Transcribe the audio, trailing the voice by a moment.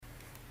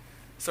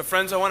So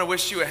friends, I want to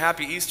wish you a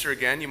happy Easter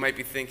again. You might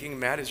be thinking,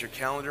 Matt, is your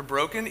calendar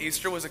broken?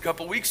 Easter was a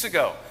couple weeks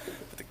ago.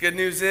 But the good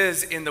news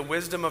is, in the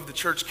wisdom of the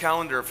church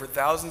calendar, for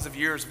thousands of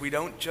years, we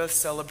don't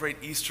just celebrate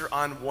Easter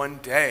on one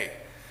day.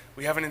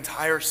 We have an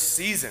entire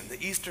season,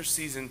 the Easter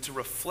season, to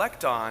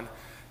reflect on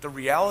the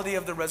reality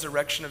of the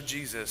resurrection of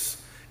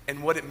Jesus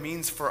and what it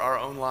means for our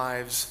own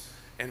lives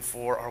and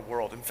for our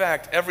world. In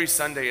fact, every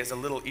Sunday is a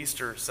little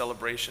Easter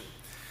celebration.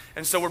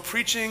 And so we're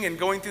preaching and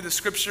going through the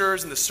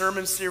scriptures, and the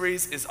sermon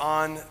series is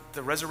on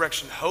the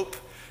resurrection hope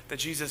that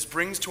Jesus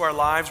brings to our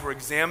lives. We're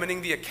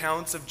examining the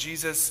accounts of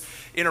Jesus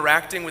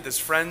interacting with his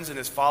friends and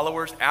his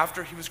followers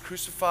after he was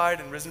crucified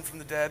and risen from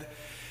the dead.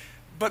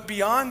 But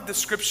beyond the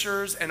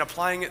scriptures and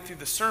applying it through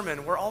the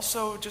sermon, we're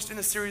also just in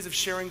a series of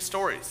sharing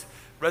stories,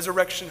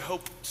 resurrection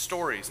hope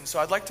stories. And so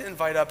I'd like to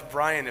invite up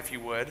Brian, if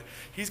you would.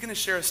 He's going to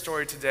share a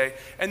story today.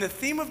 And the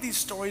theme of these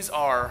stories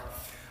are,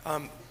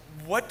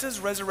 what does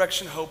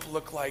resurrection hope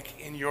look like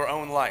in your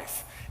own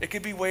life? It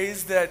could be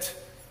ways that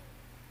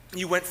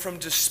you went from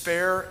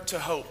despair to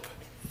hope,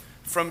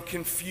 from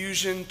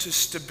confusion to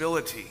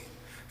stability,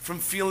 from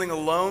feeling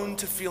alone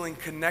to feeling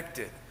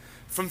connected,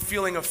 from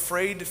feeling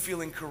afraid to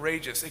feeling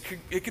courageous.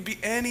 It could be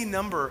any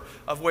number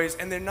of ways,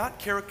 and they're not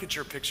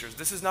caricature pictures.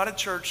 This is not a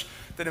church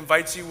that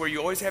invites you where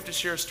you always have to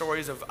share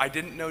stories of, I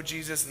didn't know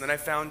Jesus, and then I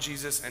found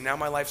Jesus, and now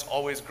my life's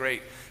always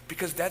great,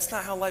 because that's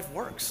not how life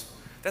works.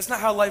 That's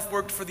not how life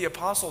worked for the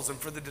apostles and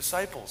for the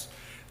disciples.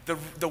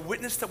 The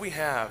witness that we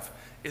have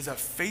is a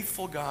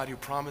faithful God who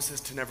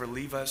promises to never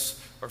leave us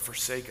or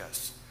forsake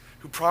us,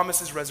 who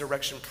promises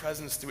resurrection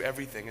presence through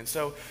everything. And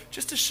so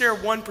just to share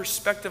one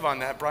perspective on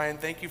that, Brian,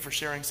 thank you for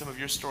sharing some of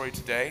your story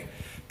today.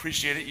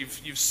 Appreciate it.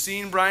 You've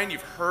seen Brian,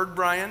 you've heard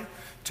Brian.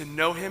 To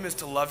know him is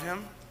to love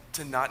him.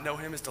 To not know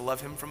him is to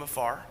love him from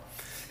afar.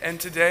 And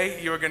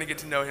today you are going to get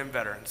to know him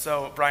better. And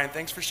so, Brian,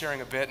 thanks for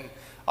sharing a bit. And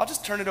I'll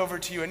just turn it over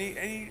to you.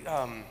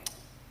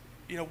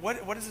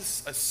 What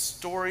does a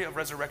story of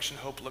resurrection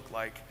hope look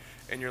like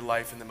in your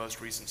life in the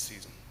most recent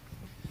season?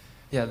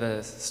 Yeah,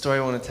 the story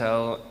I want to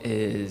tell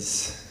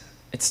is,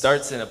 it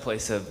starts in a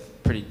place of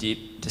pretty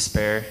deep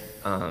despair,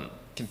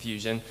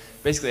 confusion,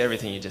 basically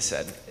everything you just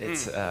said.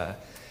 It's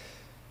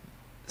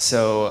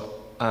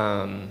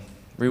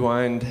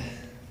rewind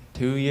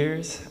 2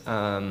 years.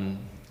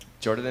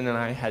 Jordan and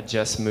I had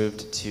just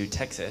moved to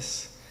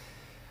Texas.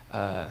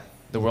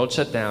 The world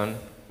shut down.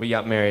 We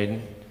got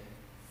married.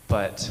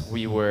 But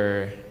we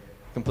were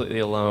completely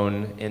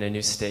alone in a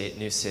new state,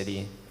 new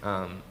city.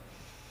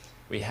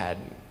 We had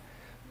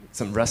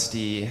some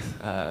rusty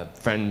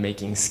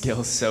friend-making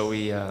skills, so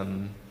we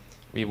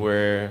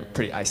were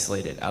pretty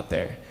isolated out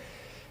there.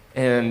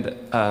 And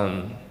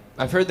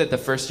I've heard that the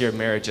first year of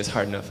marriage is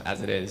hard enough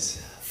as it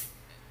is.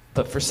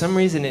 But for some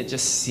reason,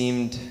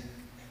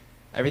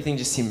 everything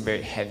just seemed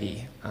very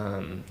heavy.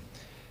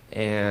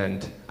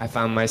 And I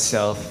found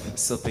myself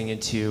slipping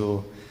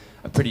into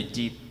a pretty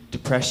deep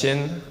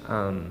depression,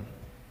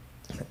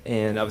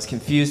 and I was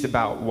confused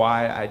about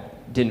why I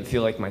didn't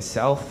feel like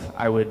myself.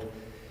 I would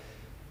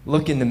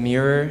look in the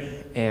mirror,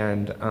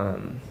 and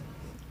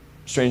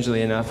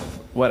strangely enough,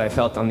 what I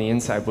felt on the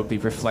inside would be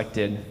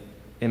reflected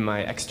in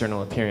my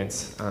external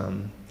appearance.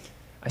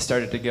 I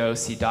started to go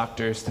see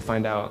doctors to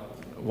find out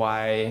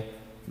why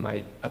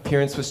my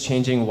appearance was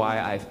changing, why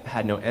I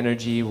had no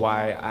energy,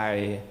 why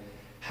I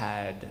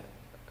had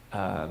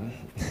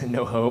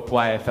no hope,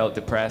 why I felt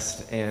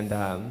depressed. And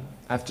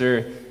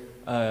after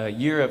a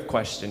year of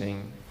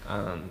questioning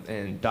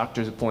and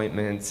doctor's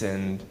appointments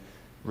and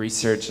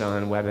research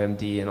on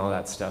WebMD and all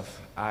that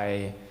stuff,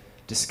 I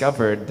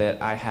discovered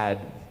that I had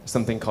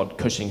something called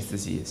Cushing's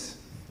disease,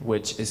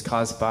 which is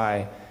caused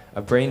by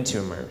a brain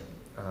tumor.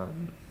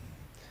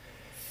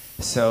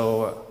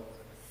 So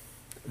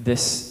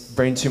this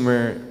brain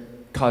tumor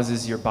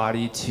causes your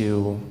body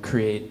to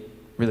create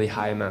really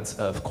high amounts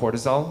of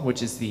cortisol,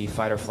 which is the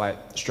fight or flight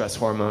stress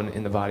hormone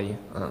in the body.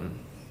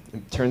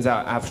 It turns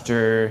out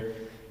after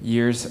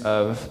years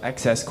of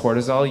excess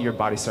cortisol, your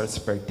body starts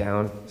to break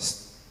down.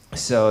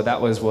 So that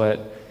was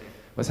what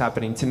was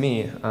happening to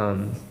me.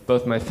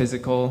 Both my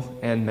physical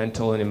and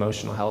mental and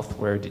emotional health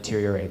were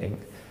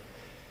deteriorating.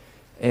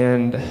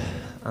 And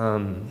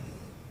on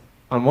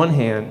one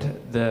hand,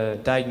 the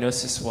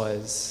diagnosis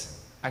was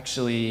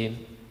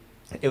actually,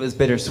 it was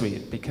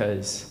bittersweet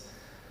because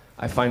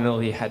I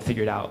finally had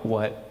figured out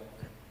what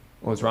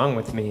was wrong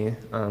with me,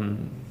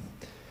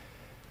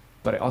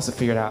 but I also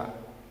figured out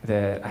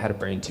that I had a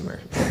brain tumor.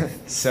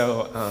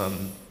 So,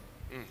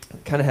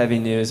 kind of heavy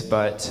news,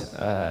 but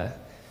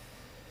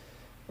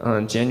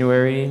on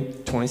January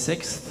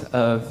 26th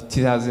of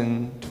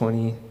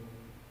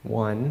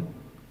 2021,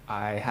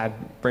 I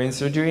had brain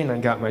surgery and I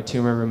got my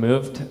tumor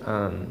removed,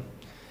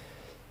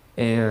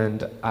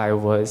 and I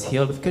was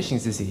healed of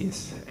Cushing's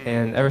disease.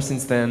 And ever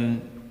since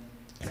then,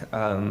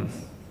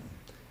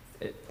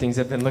 things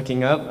have been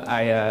looking up.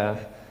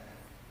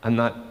 I'm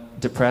not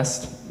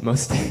depressed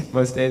most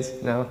days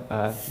now.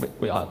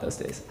 We all have those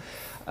days.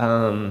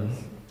 When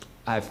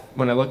I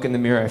look in the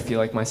mirror, I feel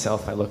like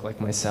myself. I look like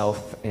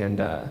myself, and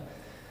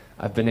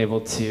I've been able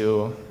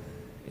to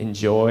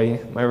enjoy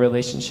my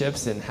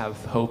relationships and have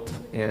hope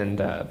and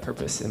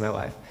purpose in my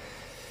life.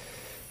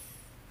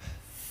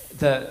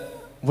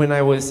 When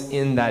I was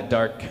in that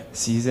dark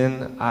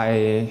season,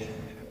 I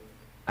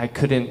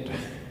couldn't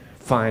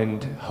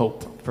find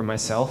hope for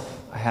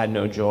myself. I had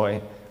no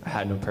joy. I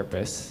had no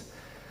purpose.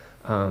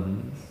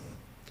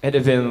 It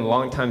had been a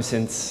long time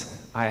since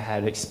I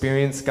had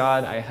experienced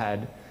God. I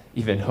had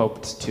even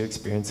hoped to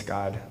experience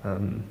God.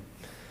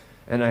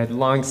 And I had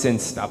long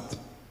since stopped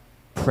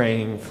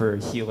praying for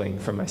healing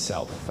for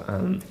myself.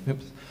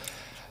 Oops,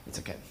 it's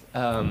okay.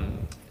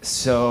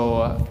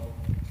 So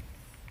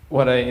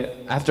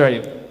after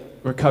I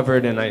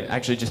recovered, and I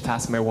actually just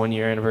passed my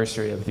 1-year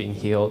anniversary of being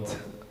healed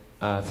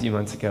a few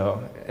months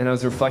ago, and I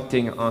was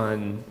reflecting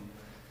on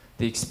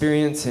the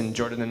experience, and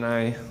Jordan and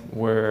I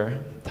were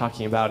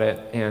talking about it,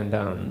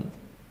 and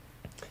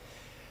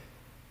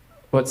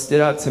what stood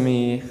out to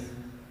me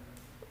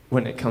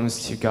when it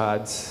comes to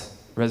God's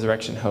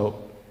resurrection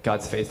hope,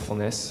 God's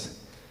faithfulness,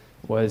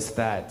 was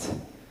that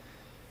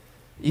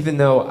even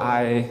though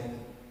I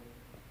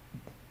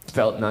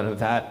felt none of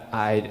that,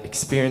 I'd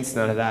experienced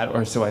none of that,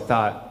 or so I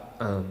thought,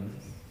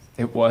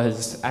 it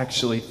was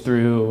actually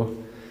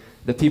through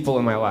the people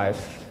in my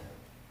life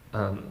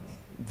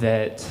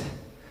that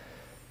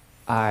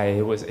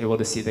I was able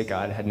to see that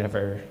God had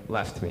never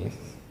left me.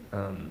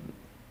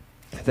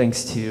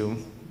 Thanks to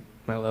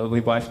my lovely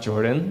wife,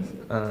 Jordan,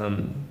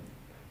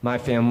 my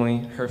family,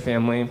 her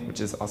family, which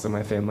is also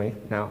my family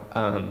now,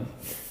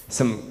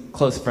 some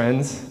close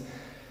friends,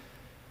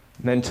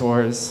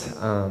 mentors.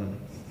 I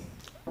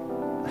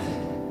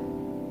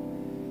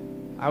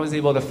was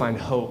able to find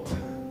hope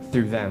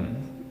through them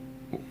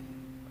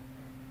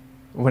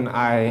when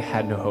I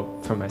had no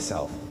hope for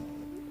myself.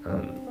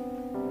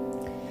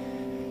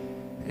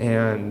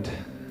 And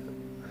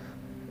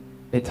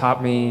it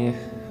taught me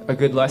a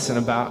good lesson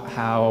about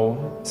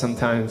how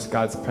sometimes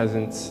God's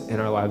presence in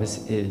our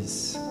lives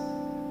is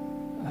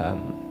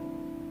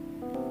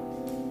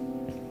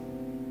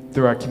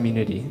through our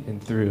community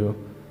and through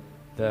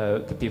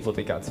the people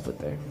that God's put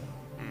there.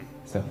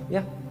 So,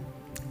 yeah.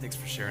 Thanks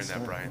for sharing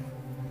that, Brian.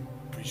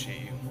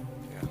 Appreciate you.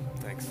 Yeah,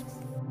 thanks.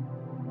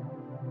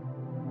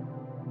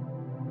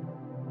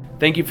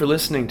 Thank you for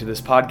listening to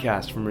this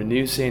podcast from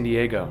Renew San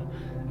Diego,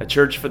 a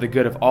church for the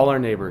good of all our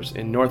neighbors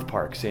in North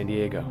Park, San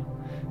Diego.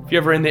 If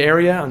you're ever in the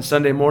area on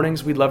Sunday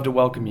mornings, we'd love to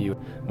welcome you.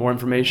 More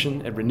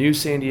information at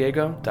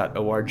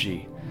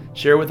renewsandiego.org.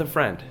 Share with a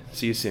friend.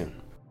 See you soon.